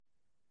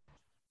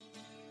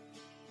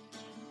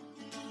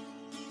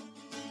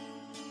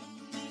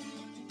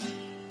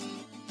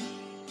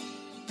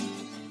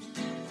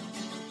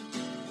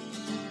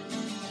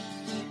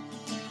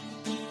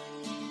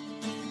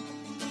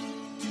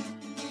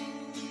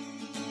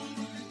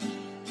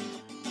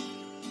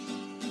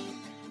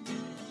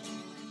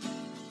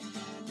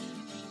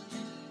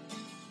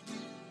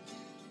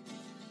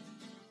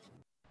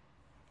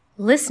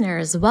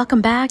Listeners, welcome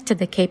back to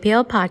the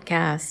KPL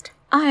podcast.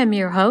 I am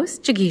your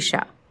host,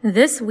 Jagisha.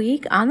 This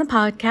week on the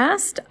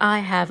podcast,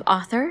 I have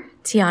author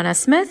Tiana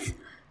Smith,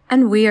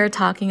 and we are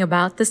talking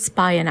about The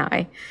Spy and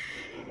I,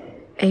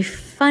 a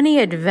funny,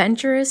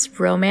 adventurous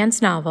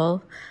romance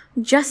novel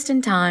just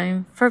in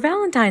time for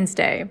Valentine's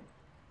Day.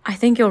 I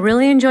think you'll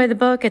really enjoy the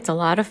book. It's a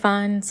lot of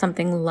fun,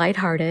 something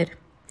lighthearted.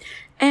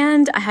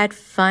 And I had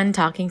fun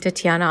talking to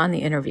Tiana on the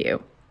interview.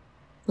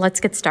 Let's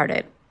get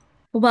started.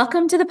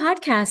 Welcome to the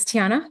podcast,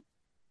 Tiana.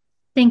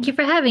 Thank you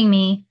for having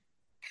me.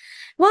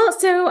 Well,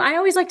 so I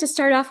always like to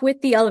start off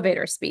with the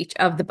elevator speech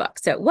of the book.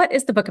 So what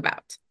is the book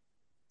about?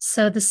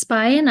 So, The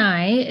Spy and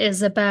I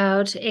is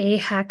about a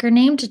hacker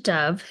named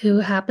Dove who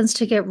happens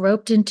to get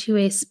roped into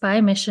a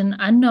spy mission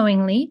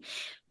unknowingly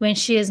when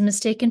she is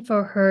mistaken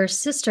for her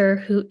sister,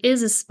 who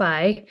is a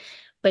spy,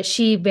 but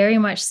she very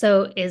much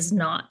so is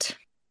not.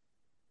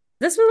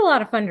 This was a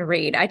lot of fun to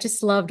read. I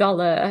just loved all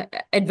the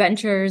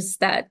adventures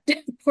that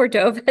poor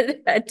Dove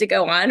had to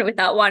go on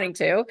without wanting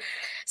to.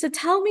 So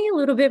tell me a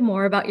little bit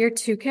more about your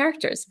two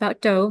characters,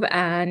 about Dove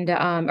and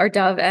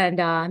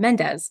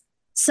Mendez.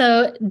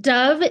 So,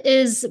 Dove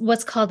is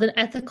what's called an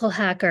ethical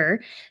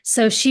hacker.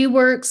 So, she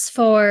works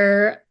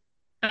for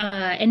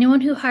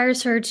anyone who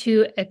hires her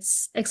to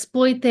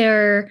exploit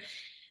their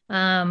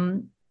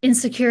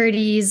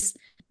insecurities,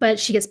 but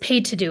she gets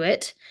paid to do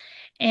it.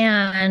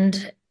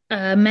 And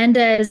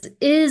Mendez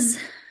is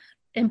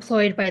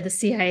employed by the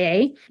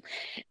CIA,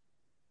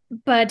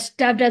 but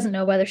Dove doesn't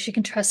know whether she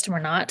can trust him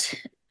or not,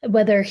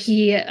 whether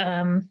he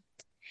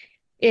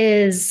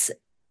is,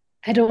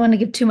 I don't want to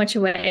give too much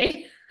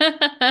away.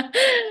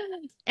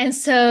 And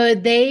so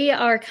they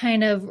are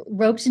kind of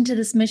roped into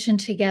this mission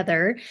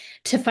together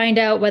to find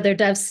out whether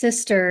Dove's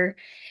sister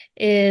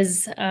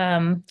is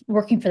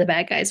working for the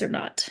bad guys or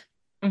not.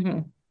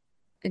 Mm-hmm.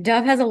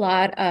 Dove has a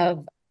lot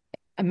of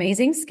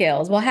amazing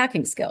skills, well,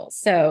 hacking skills.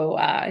 So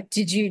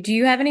do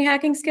you have any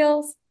hacking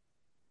skills?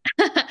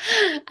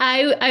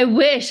 I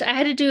wish I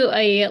had to do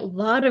a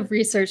lot of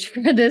research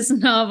for this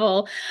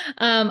novel.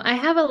 I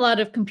have a lot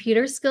of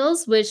computer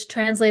skills, which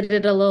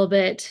translated a little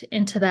bit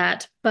into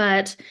that,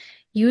 but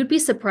you would be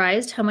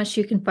surprised how much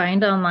you can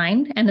find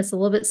online, and it's a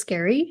little bit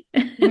scary.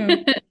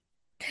 Mm-hmm.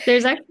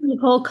 There's actually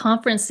whole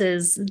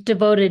conferences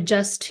devoted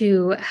just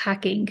to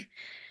hacking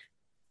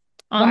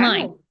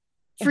online. Wow.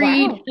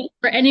 Free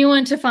for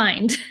anyone to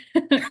find.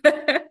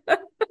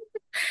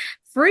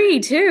 Free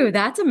too.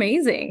 That's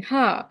amazing,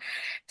 huh?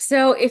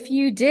 So if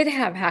you did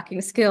have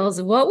hacking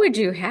skills, what would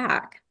you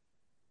hack?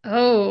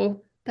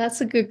 Oh,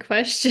 that's a good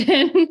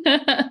question.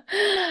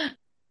 I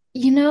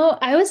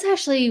was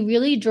actually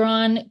really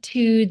drawn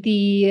to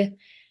the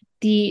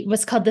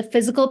what's called the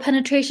physical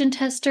penetration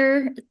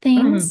tester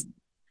things.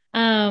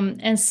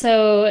 And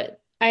so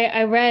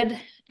I read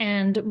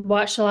and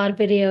watched a lot of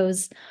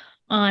videos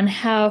on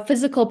how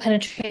physical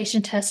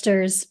penetration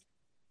testers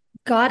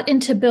got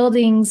into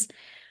buildings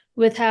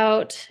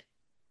without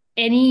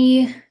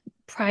any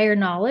prior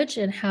knowledge,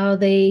 and how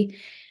they,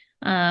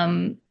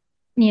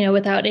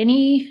 without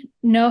any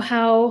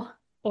know-how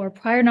or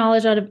prior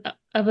knowledge of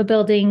a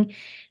building,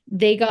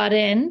 they got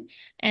in,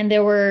 and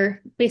there were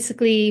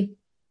basically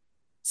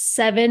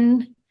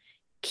 7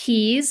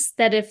 keys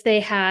that if they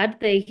had,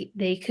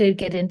 they could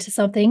get into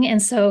something.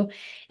 And so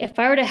if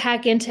I were to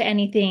hack into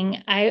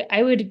anything,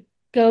 I would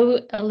go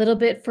a little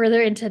bit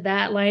further into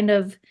that line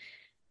of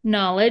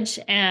knowledge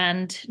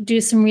and do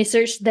some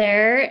research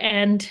there,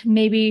 and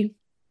maybe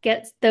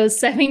get those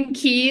 7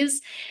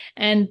 keys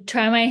and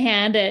try my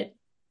hand at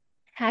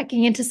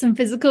hacking into some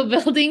physical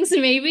buildings,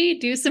 maybe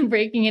do some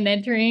breaking and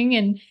entering,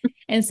 and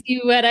see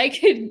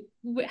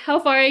how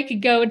far I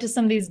could go into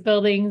some of these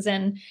buildings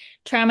and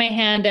try my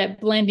hand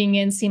at blending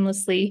in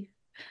seamlessly.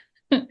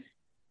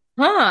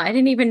 I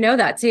didn't even know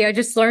that. See, I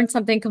just learned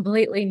something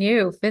completely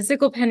new.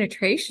 Physical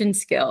penetration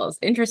skills.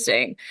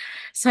 Interesting.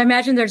 So I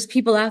imagine there's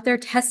people out there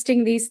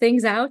testing these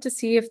things out to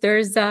see if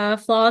there's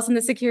flaws in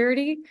the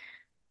security.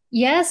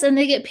 Yes, and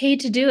they get paid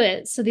to do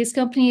it. So these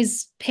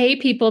companies pay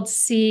people to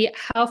see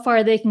how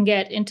far they can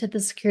get into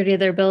the security of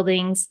their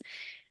buildings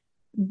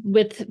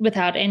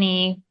without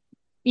any,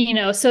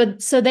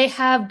 so they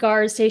have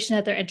guards stationed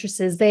at their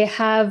entrances. They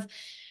have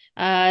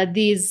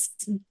these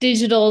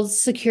digital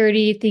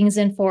security things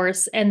in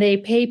force, and they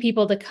pay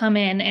people to come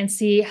in and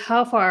see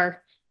how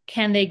far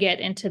can they get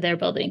into their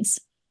buildings.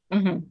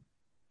 Mm-hmm.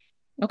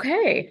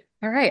 Okay.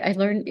 All right. I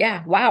learned.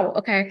 Yeah. Wow.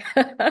 Okay.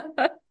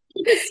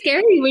 It's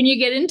scary when you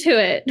get into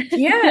it.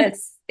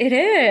 Yes, it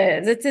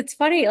is. It's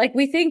funny. Like,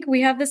 we think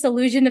we have this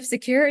illusion of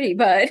security,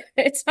 but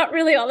it's not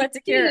really all that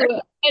secure.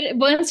 And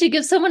once you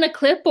give someone a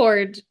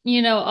clipboard,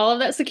 all of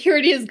that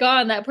security is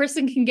gone. That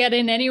person can get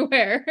in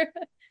anywhere.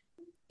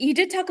 You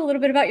did talk a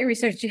little bit about your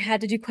research. You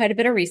had to do quite a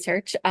bit of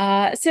research.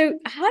 So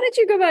how did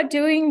you go about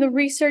doing the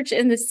research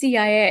in the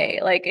CIA?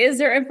 Like, is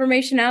there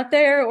information out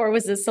there, or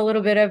was this a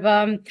little bit of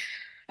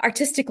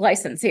artistic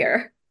license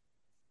here?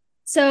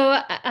 So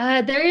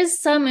there is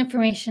some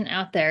information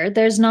out there.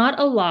 There's not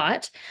a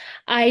lot.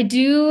 I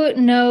do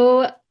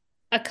know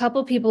a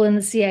couple people in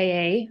the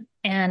CIA,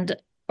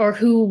 or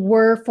who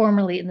were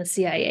formerly in the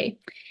CIA.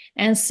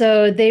 And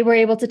so they were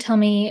able to tell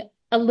me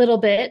a little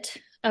bit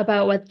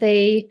about what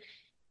they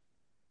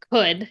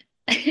could.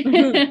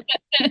 Mhm.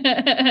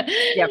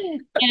 Yep.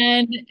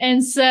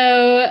 And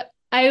so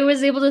I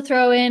was able to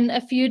throw in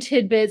a few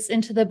tidbits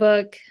into the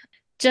book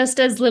just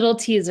as little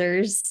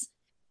teasers,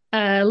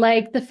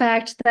 like the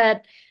fact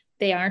that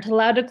they aren't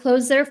allowed to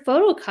close their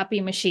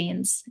photocopy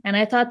machines. And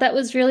I thought that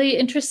was really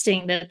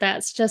interesting that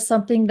that's just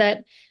something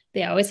that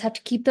they always have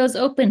to keep those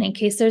open in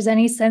case there's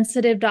any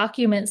sensitive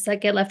documents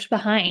that get left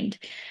behind.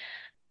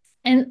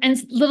 And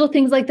little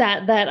things like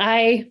that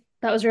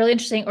that was really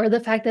interesting, or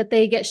the fact that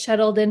they get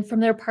shuttled in from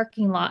their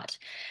parking lot.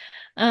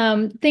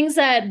 Things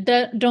that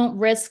don't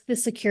risk the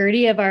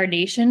security of our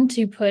nation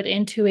to put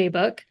into a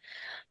book.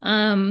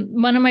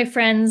 One of my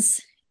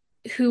friends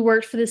who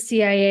worked for the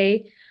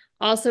CIA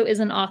also is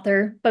an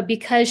author, but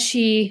because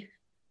she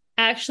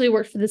actually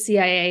worked for the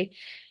CIA,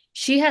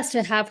 she has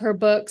to have her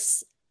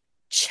books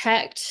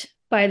checked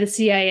by the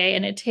CIA,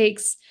 and it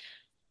takes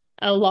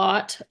a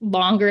lot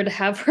longer to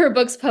have her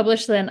books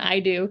published than I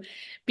do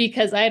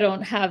because I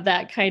don't have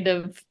that kind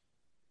of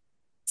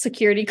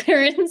security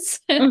clearance.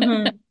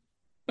 Hmm.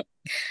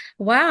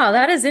 Wow,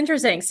 that is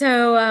interesting.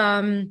 So,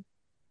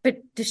 but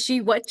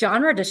what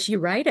genre does she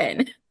write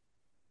in?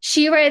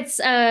 She writes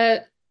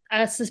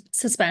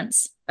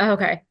suspense.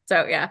 Okay,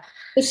 so yeah,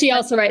 But she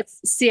also writes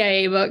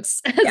CIA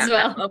books as yeah,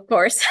 well. of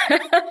course.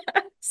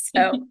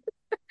 So,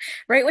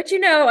 write what you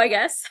know, I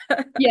guess.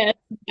 Yes,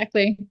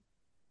 exactly.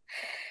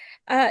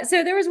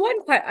 So there was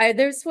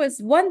there was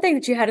one thing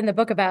that you had in the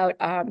book about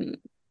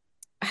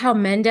how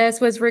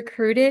Mendez was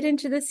recruited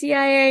into the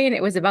CIA, and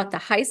it was about the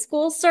high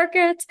school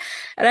circuit.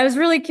 And I was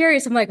really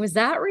curious. I'm like, was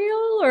that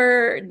real,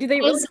 or do they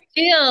really? Was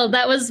real.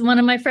 That was one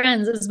of my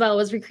friends as well,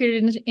 was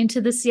recruited into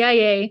the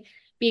CIA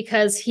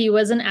because he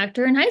was an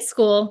actor in high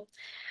school.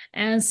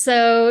 And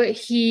so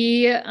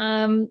he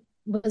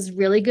was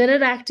really good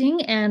at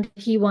acting and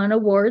he won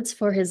awards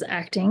for his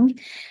acting.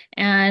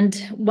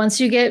 And once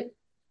you get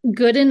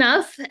good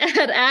enough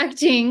at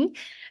acting,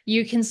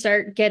 you can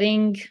start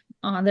getting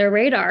on their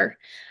radar.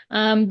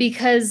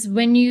 Because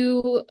when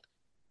you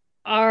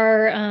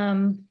are,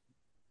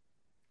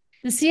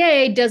 the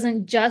CIA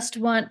doesn't just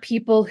want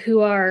people who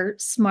are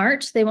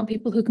smart, they want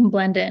people who can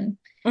blend in.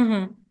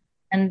 Mhm.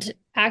 And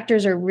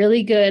actors are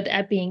really good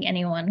at being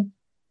anyone.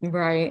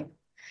 Right.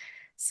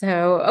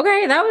 So,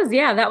 okay,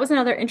 that was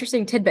another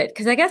interesting tidbit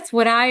because I guess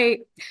I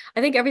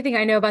think everything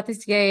I know about the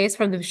CIA is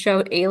from the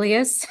show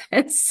Alias.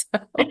 And so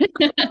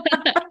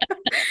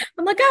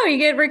I'm like, oh, you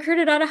get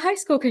recruited out of high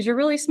school because you're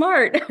really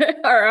smart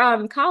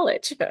or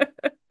college.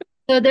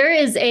 So there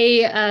is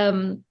a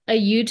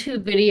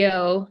YouTube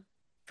video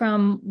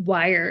from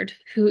Wired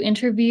who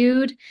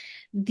interviewed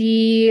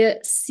the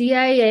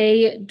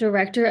CIA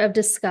director of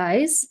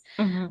disguise,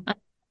 Hmm.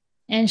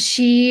 and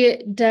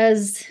she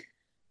does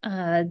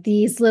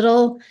these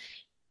little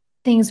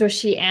things where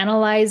she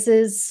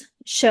analyzes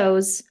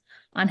shows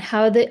on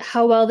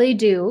how well they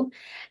do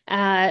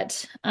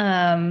at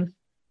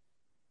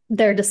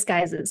their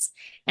disguises,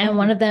 and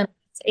one Hmm. of them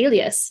is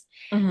Alias,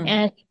 Hmm.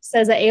 and he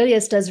says that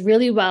Alias does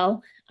really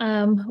well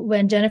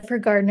when Jennifer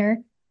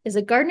Gardner, is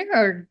it Gardner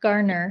or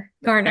Garner?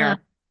 Garner.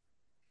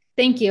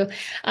 Thank you.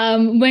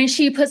 When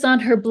she puts on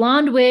her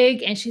blonde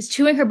wig and she's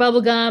chewing her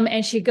bubble gum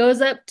and she goes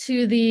up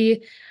to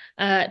the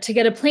to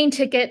get a plane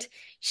ticket,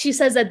 she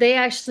says that they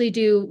actually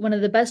do one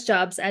of the best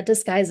jobs at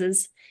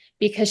disguises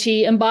because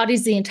she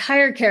embodies the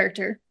entire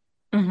character.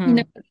 You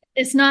know, Hmm.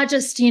 it's not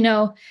just,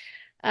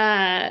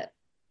 uh,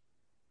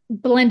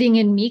 blending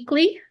in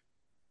meekly.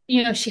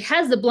 She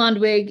has the blonde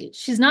wig.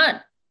 She's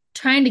not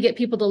trying to get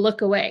people to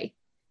look away.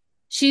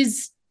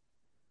 She's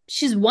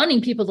she's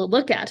wanting people to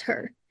look at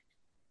her,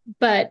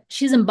 but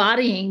she's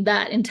embodying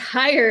that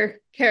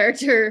entire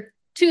character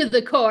to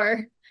the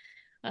core.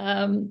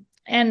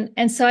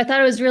 And so I thought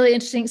it was really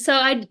interesting. So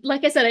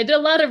like I said, I did a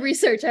lot of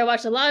research. I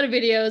watched a lot of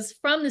videos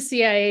from the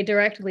CIA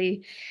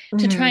directly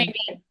to try Hmm. and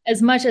get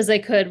as much as I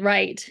could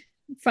right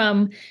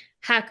from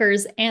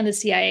hackers and the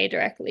CIA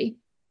directly.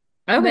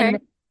 Okay,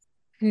 When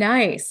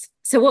nice.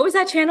 So what was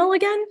that channel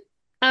again?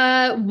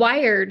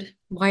 Wired.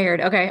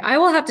 Wired. Okay, I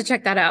will have to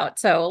check that out.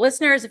 So,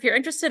 listeners, if you're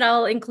interested,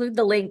 I'll include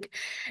the link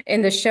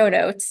in the show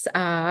notes.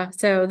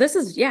 So this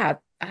is, yeah,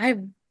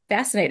 I'm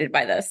fascinated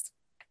by this.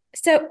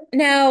 So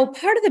now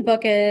part of the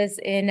book is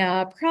in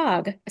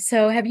Prague.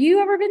 So have you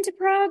ever been to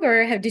Prague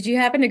or did you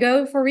happen to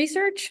go for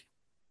research?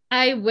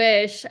 I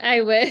wish. I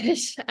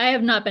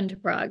have not been to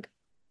Prague.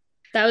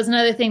 That was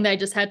another thing that I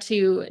just had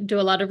to do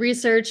a lot of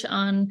research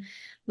on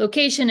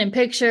location and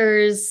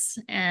pictures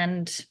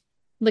and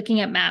looking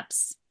at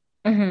maps.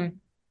 Hmm.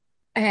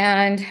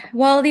 And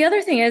well, the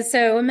other thing is,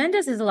 so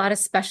Mendes has a lot of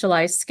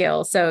specialized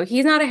skills. So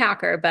he's not a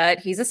hacker, but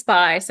he's a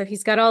spy. So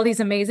he's got all these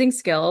amazing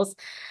skills.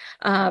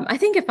 I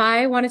think if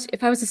I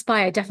was a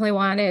spy, I definitely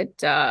wanted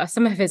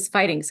some of his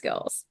fighting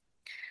skills.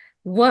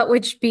 What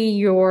would be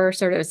your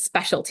sort of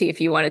specialty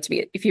if you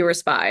were a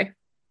spy?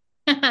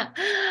 So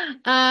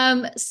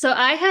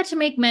I had to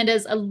make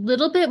Mendez a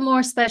little bit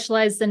more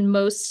specialized than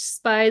most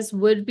spies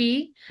would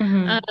be.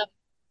 Um,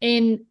 Hmm.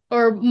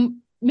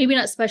 maybe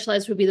not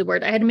specialized would be the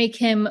word. I had to make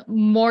him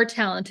more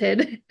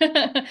talented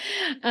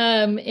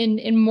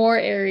in more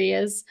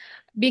areas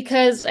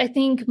because I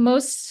think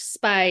most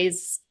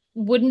spies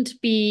wouldn't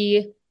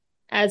be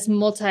as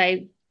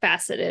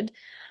multifaceted.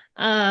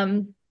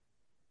 Um,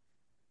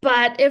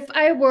 but if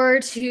I were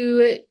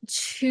to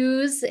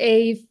choose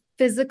a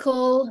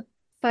physical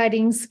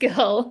fighting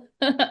skill,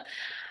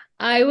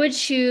 I would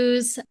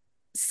choose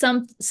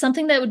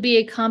something that would be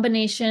a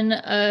combination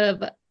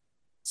of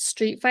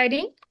street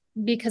fighting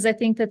because I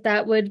think that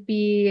that would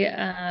be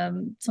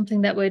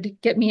something that would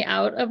get me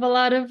out of a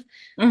lot of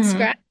Mm-hmm.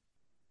 scrap.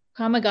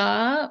 Krav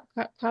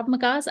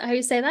Maga, is that how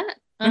you say that?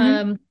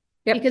 Mm-hmm.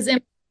 Yep. Because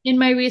in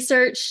my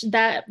research,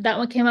 that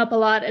one came up a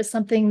lot as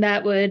something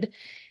that would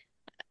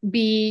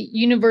be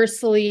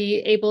universally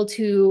able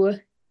to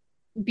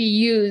be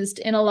used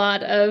in a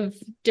lot of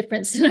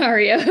different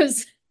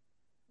scenarios.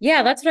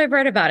 Yeah, that's what I've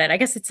read about it. I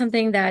guess it's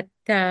something that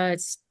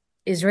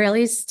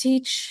Israelis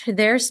teach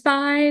their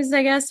spies,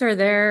 I guess, or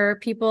their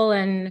people.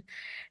 And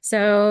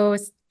so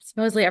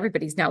supposedly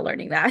everybody's now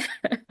learning that.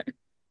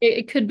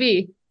 It could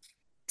be.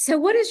 So,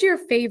 what is your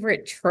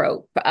favorite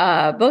trope,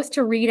 both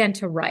to read and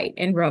to write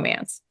in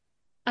romance?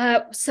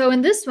 So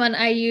in this one,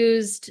 I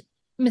used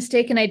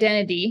mistaken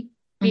identity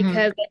Hmm.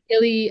 because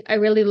I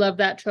really love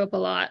that trope a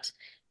lot.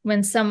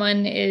 When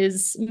someone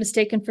is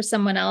mistaken for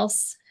someone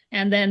else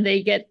and then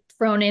they get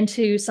thrown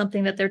into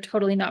something that they're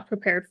totally not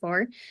prepared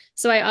for.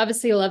 So I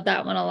obviously love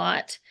that one a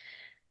lot.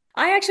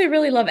 I actually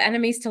really love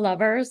enemies to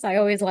lovers. I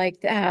always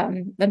liked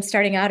them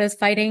starting out as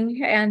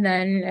fighting, and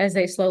then as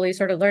they slowly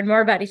sort of learn more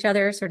about each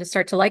other, sort of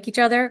start to like each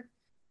other.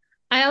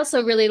 I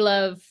also really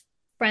love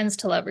friends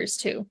to lovers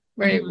too,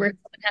 where Hmm. someone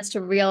has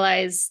to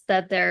realize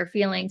that their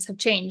feelings have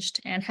changed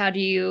and how do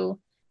you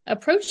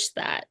approach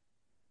that?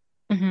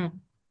 Hmm.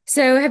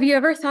 So, have you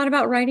ever thought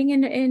about writing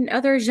in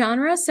other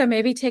genres? So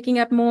maybe taking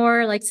up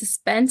more like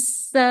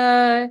suspense,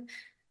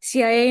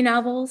 CIA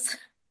novels.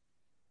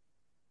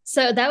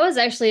 So that was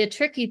actually a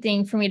tricky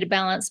thing for me to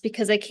balance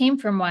because I came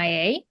from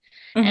YA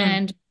Hmm.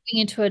 and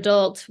moving into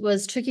adult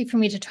was tricky for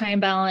me to try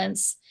and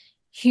balance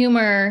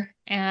humor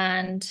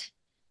and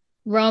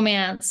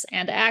romance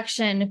and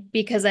action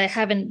because I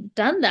haven't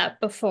done that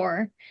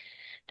before.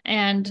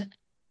 And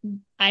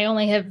I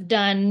only have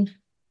done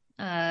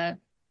uh,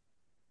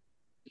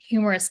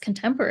 humorous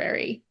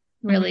contemporary,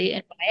 Hmm. really,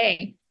 in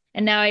YA.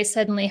 And now I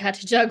suddenly had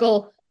to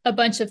juggle a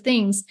bunch of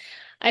things.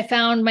 I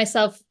found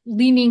myself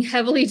leaning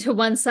heavily to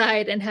one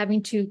side and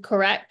having to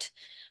correct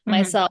Hmm.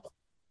 myself.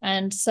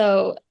 And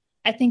so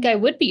I think I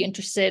would be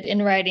interested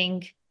in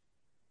writing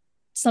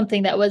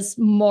something that was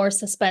more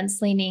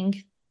suspense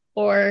leaning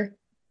or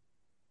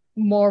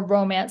more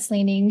romance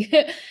leaning.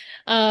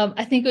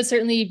 I think it would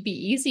certainly be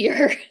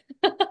easier.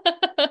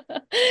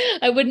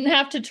 I wouldn't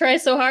have to try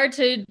so hard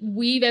to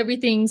weave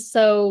everything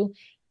so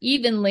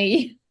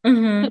evenly.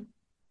 Hmm.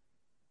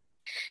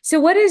 So,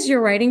 what is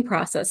your writing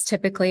process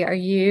typically? Are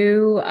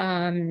you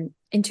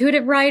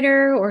intuitive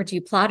writer, or do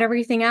you plot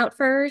everything out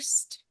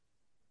first?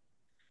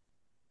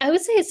 I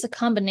would say it's a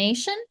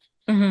combination.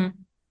 Hmm.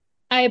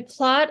 I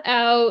plot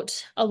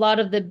out a lot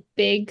of the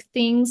big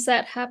things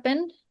that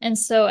happen. And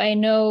so I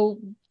know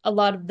a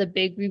lot of the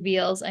big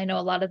reveals, I know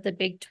a lot of the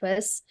big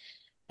twists,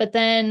 but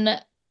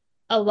then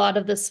a lot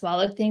of the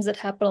smaller things that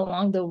happen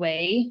along the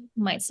way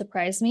might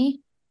surprise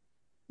me.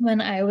 When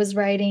I was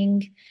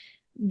writing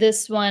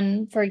this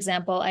one, for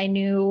example, I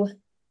knew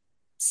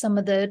some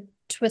of the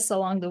twists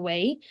along the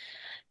way,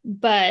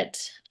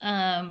 but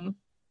how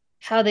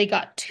they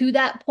got to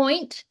that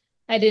point,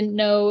 I didn't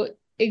know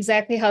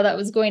exactly how that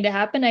was going to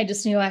happen. I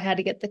just knew I had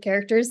to get the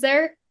characters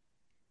there.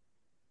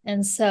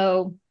 And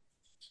so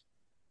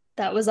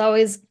that was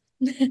always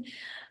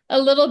a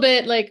little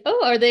bit like,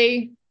 oh, are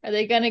they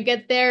going to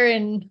get there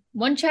in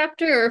one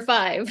chapter or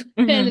five?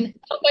 Hmm. And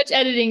how much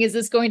editing is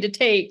this going to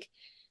take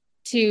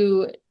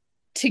to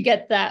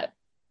get that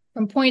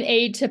from point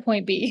A to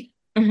point B?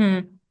 Hmm.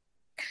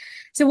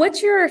 So,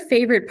 what's your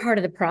favorite part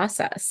of the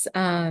process?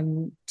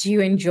 Do you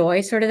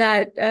enjoy sort of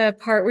that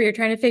part where you're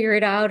trying to figure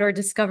it out or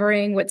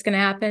discovering what's going to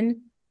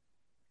happen?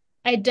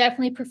 I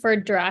definitely prefer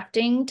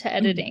drafting to Mhm.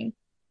 editing.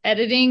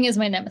 Editing is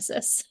my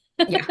nemesis.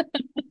 Yeah,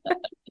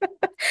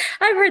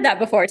 I've heard that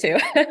before too.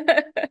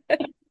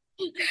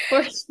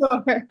 For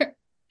sure.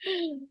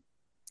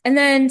 And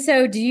then,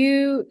 so do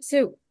you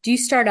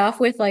start off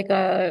with like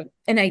an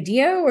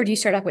idea, or do you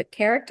start off with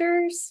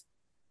characters?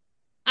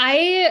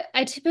 I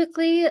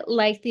typically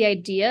like the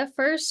idea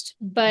first,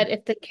 but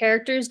if the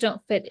characters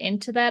don't fit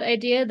into that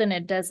idea, then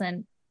it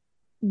doesn't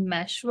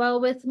mesh well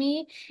with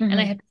me, and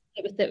I Hmm. have to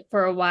sit with it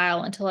for a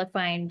while until I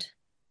find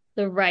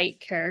the right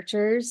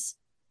characters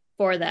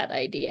for that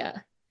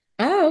idea.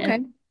 Oh, And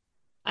okay.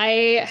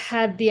 I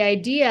had the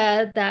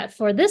idea that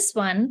for this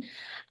one,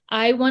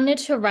 I wanted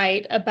to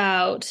write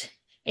about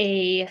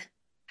a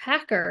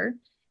hacker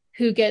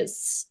who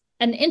gets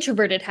an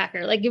introverted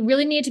hacker. Like it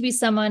really needed to be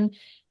someone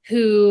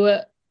who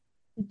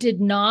did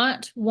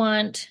not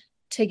want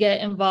to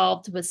get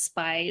involved with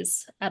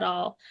spies at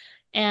all.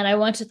 And I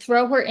want to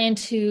throw her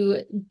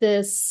into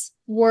this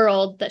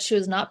world that she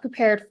was not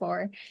prepared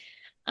for,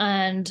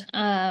 and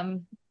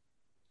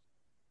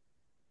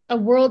a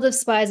world of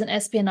spies and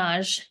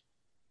espionage.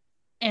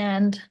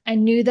 And I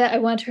knew that I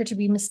wanted her to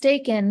be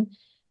mistaken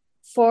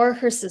for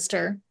her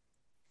sister.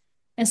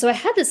 And so I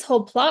had this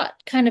whole plot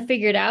kind of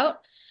figured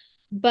out,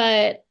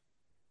 but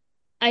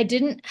I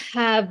didn't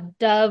have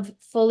Dove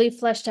fully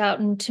fleshed out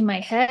into my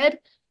head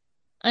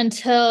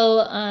until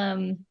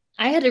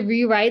I had to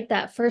rewrite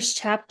that first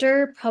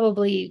chapter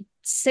probably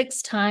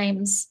 6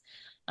 times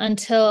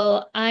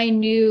until I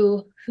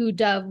knew who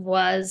Dove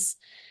was.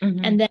 Hmm.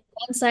 And then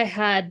once I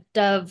had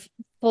Dove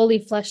fully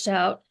fleshed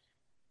out,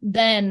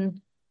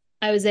 then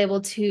I was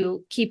able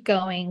to keep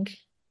going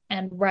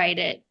and write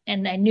it.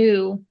 And I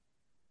knew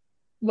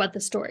what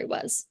the story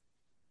was.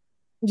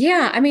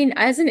 Yeah, I mean,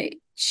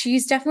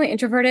 she's definitely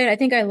introverted. I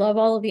think I love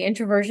all of the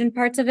introversion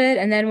parts of it.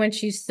 And then when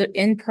she's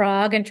in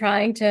Prague and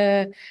trying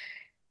to,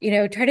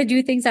 try to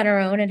do things on her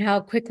own and how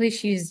quickly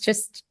she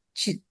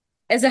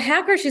as a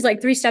hacker, she's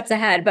like 3 steps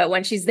ahead. But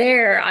when she's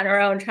there on her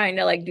own trying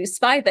to like do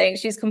spy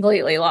things, she's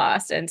completely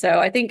lost. And so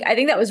I think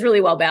that was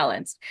really well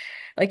balanced.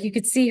 Like you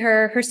could see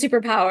her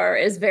superpower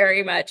is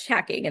very much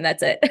hacking, and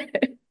that's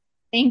it.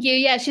 Thank you.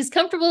 Yeah, she's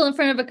comfortable in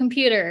front of a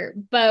computer,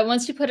 but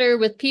once you put her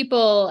with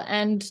people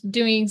and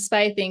doing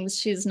spy things,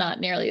 she's not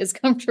nearly as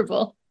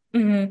comfortable.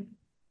 Hmm.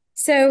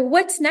 So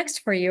what's next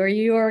for you? Are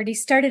you already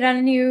started on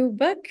a new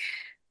book?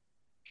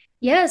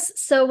 Yes.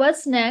 So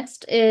what's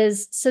next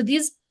is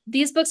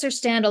these books are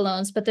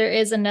standalones, but there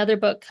is another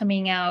book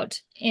coming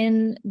out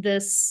in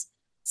this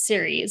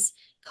series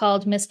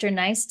called Mr.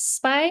 Nice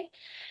Spy.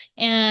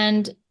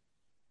 And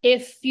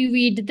if you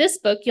read this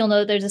book, you'll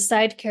know there's a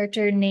side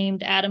character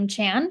named Adam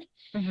Chan,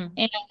 Hmm.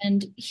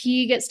 and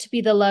he gets to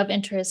be the love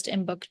interest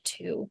in book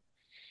 2.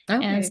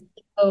 And Okay.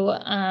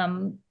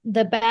 so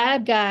the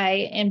bad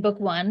guy in book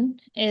 1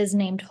 is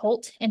named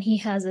Holt, and he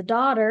has a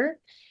daughter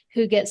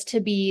who gets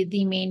to be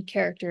the main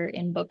character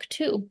in book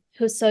 2.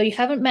 So you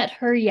haven't met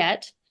her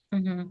yet,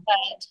 Hmm.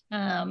 but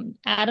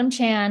Adam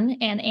Chan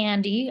and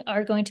Andy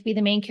are going to be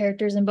the main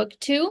characters in book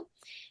 2,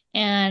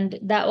 and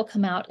that will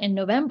come out in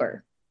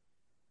November.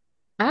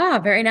 Ah,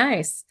 very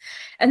nice.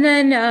 And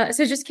then,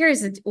 so just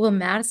curious, will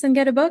Madison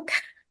get a book?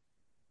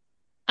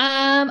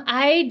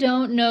 I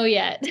don't know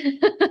yet.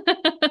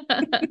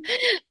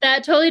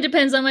 That totally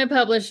depends on my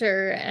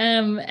publisher.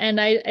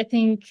 And I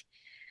think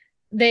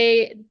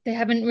they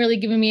haven't really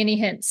given me any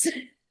hints.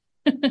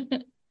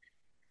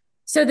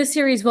 So the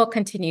series will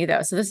continue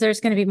though. So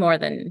there's going to be more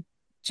than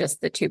just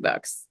the 2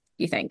 books,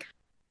 you think?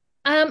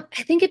 I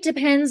think it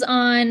depends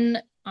on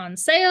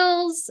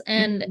sales Mhm.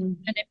 and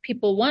if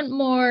people want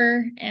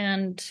more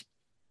and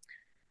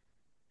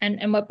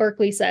what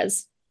Berkeley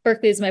says.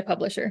 Berkeley is my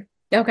publisher.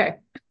 Okay,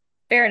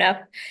 fair enough.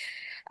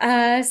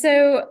 One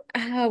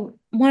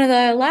of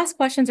the last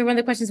questions, or one of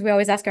the questions we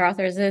always ask our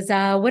authors is,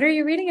 what are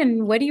you reading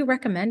and what do you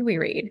recommend we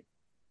read?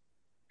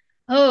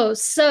 Oh,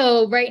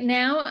 so right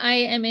now I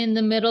am in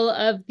the middle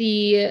of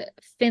the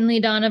Finley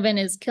Donovan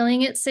is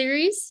Killing It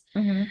series.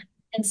 Hmm.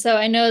 And so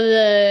I know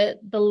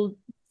the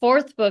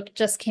fourth book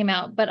just came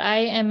out, but I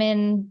am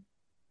in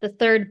the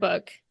third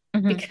book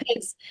Hmm.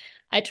 because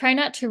I try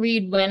not to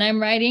read when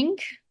I'm writing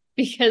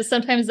because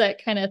sometimes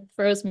that kind of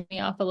throws me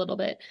off a little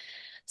bit.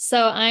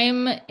 So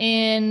I'm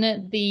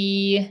in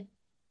the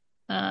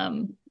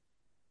um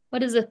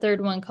what is the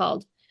third one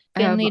called?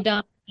 Finley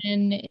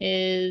Donovan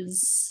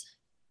is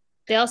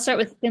they all start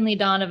with Finley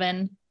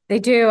Donovan. They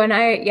do, and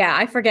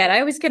I forget. I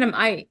always get them.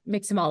 I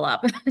mix them all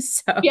up.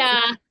 So,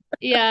 Yeah,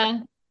 yeah.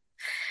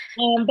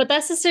 But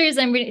that's the series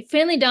I'm reading.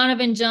 Finley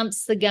Donovan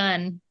Jumps the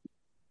Gun.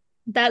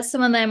 That's the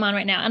one that I'm on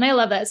right now. And I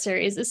love that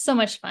series. It's so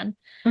much fun.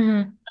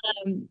 mhm.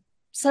 Um,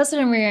 so that's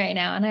what I'm reading right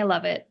now, and I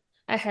love it.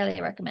 I highly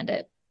recommend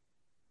it.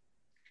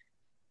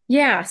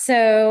 Yeah,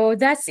 so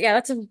that's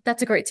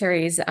a great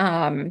series.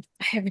 I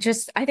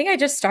think I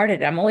just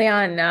started. I'm only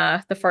on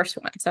the first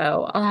one,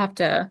 so I've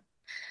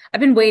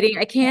been waiting.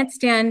 I can't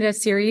stand a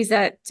series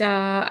that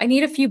I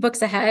need a few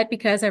books ahead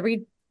because I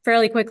read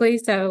fairly quickly.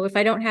 So if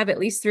I don't have at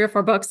least 3 or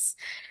 4 books,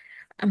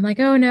 I'm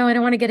like, oh no, I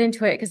don't want to get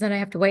into it because then I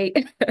have to wait.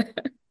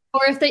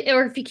 Or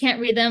if you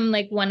can't read them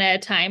like one at a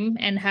time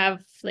and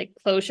have like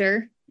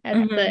closure at the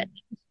Mhm.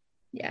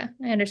 yeah,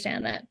 I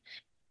understand that.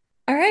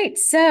 All right.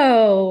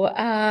 So,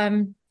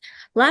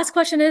 last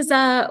question is,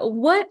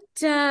 what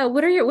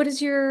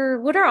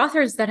are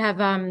authors that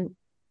have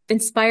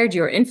inspired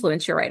you or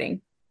influenced your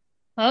writing?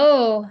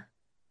 Oh,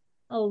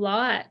 a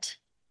lot.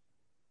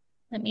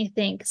 Let me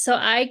think. So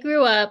I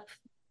grew up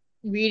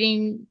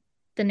reading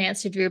the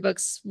Nancy Drew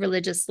books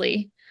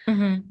religiously.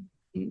 Hmm.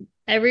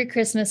 Every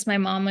Christmas, my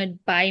mom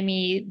would buy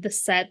me the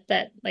set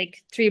that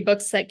like 3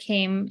 books that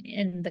came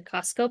in the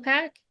Costco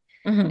pack.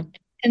 Hmm.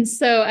 And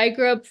so I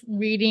grew up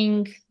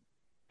reading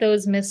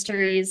those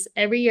mysteries.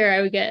 Every year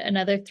I would get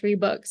another 3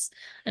 books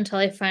until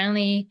I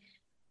finally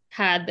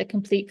had the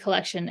complete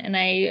collection. And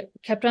I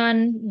kept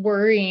on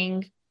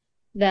worrying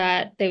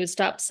that they would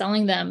stop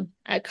selling them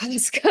at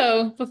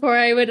Costco before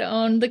I would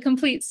own the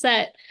complete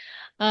set.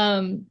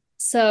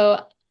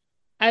 So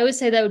I would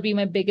say that would be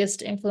my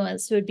biggest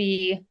influence would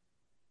be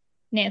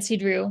Nancy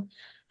Drew,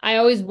 I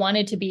always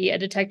wanted to be a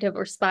detective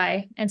or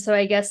spy. And so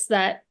I guess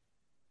that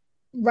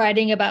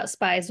writing about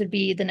spies would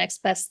be the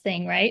next best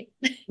thing, right?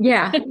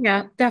 Yeah,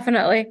 yeah,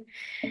 definitely.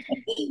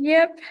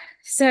 Yep.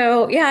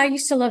 So yeah, I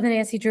used to love the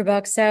Nancy Drew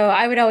books. So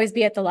I would always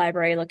be at the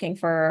library looking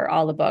for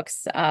all the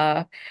books.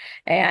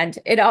 And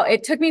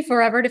it took me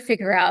forever to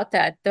figure out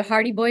that the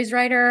Hardy Boys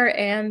writer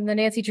and the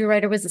Nancy Drew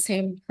writer was the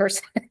same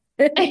person.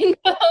 I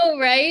know,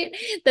 right?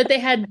 That they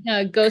had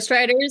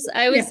ghostwriters.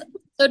 I Yeah. was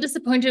so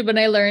disappointed when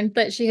I learned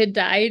that she had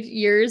died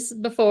years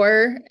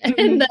before and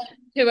Mhm. that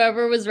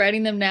whoever was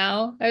writing them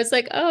now, I was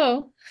like,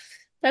 oh,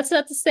 that's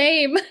not the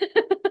same.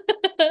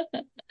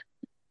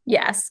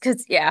 Yes,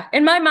 because yeah,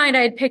 in my mind,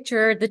 I had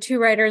pictured the two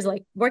writers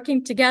like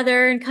working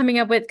together and coming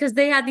up with because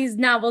they had these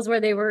novels where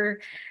they were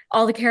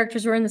all the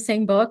characters were in the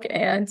same book,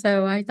 and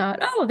so I thought,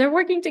 oh, they're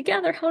working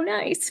together. How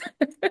nice.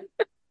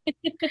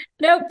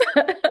 Nope.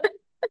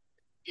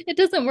 It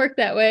doesn't work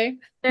that way.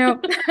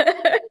 Nope.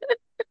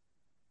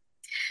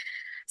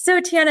 So,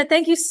 Tiana,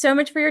 thank you so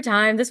much for your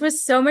time. This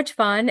was so much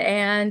fun,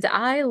 and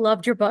I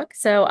loved your book.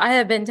 So, I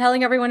have been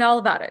telling everyone all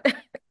about it.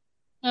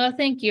 Oh,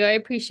 thank you. I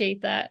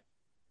appreciate that.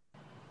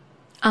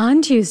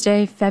 On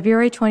Tuesday,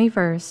 February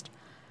 21st,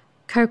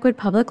 Kirkwood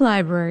Public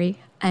Library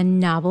and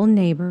Novel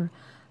Neighbor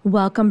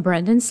welcome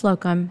Brendan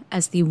Slocum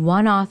as the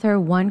One Author,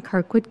 One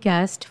Kirkwood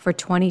guest for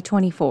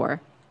 2024.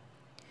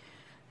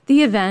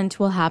 The event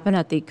will happen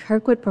at the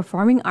Kirkwood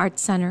Performing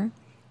Arts Center.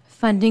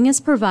 Funding is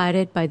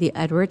provided by the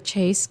Edward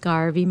Chase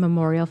Garvey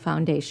Memorial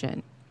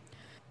Foundation.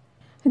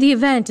 The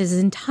event is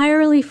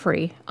entirely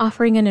free,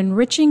 offering an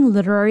enriching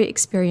literary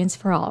experience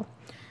for all.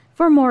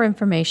 For more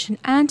information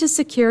and to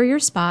secure your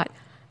spot,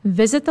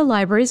 visit the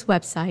library's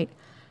website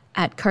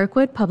at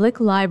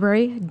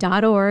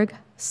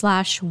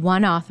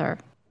kirkwoodpubliclibrary.org/oneauthor.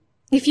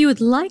 If you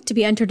would like to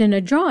be entered in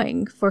a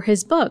drawing for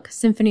his book,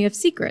 Symphony of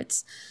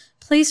Secrets,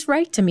 please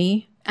write to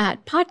me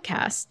at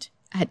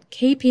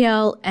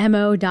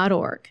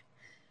podcast@kplmo.org.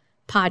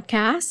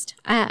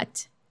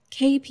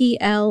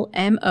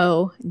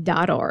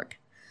 podcast@kplmo.org.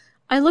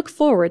 I look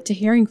forward to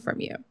hearing from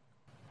you.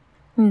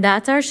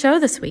 That's our show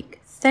this week.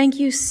 Thank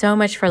you so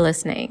much for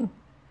listening.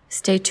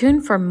 Stay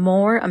tuned for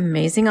more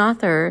amazing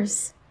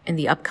authors in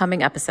the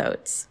upcoming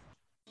episodes.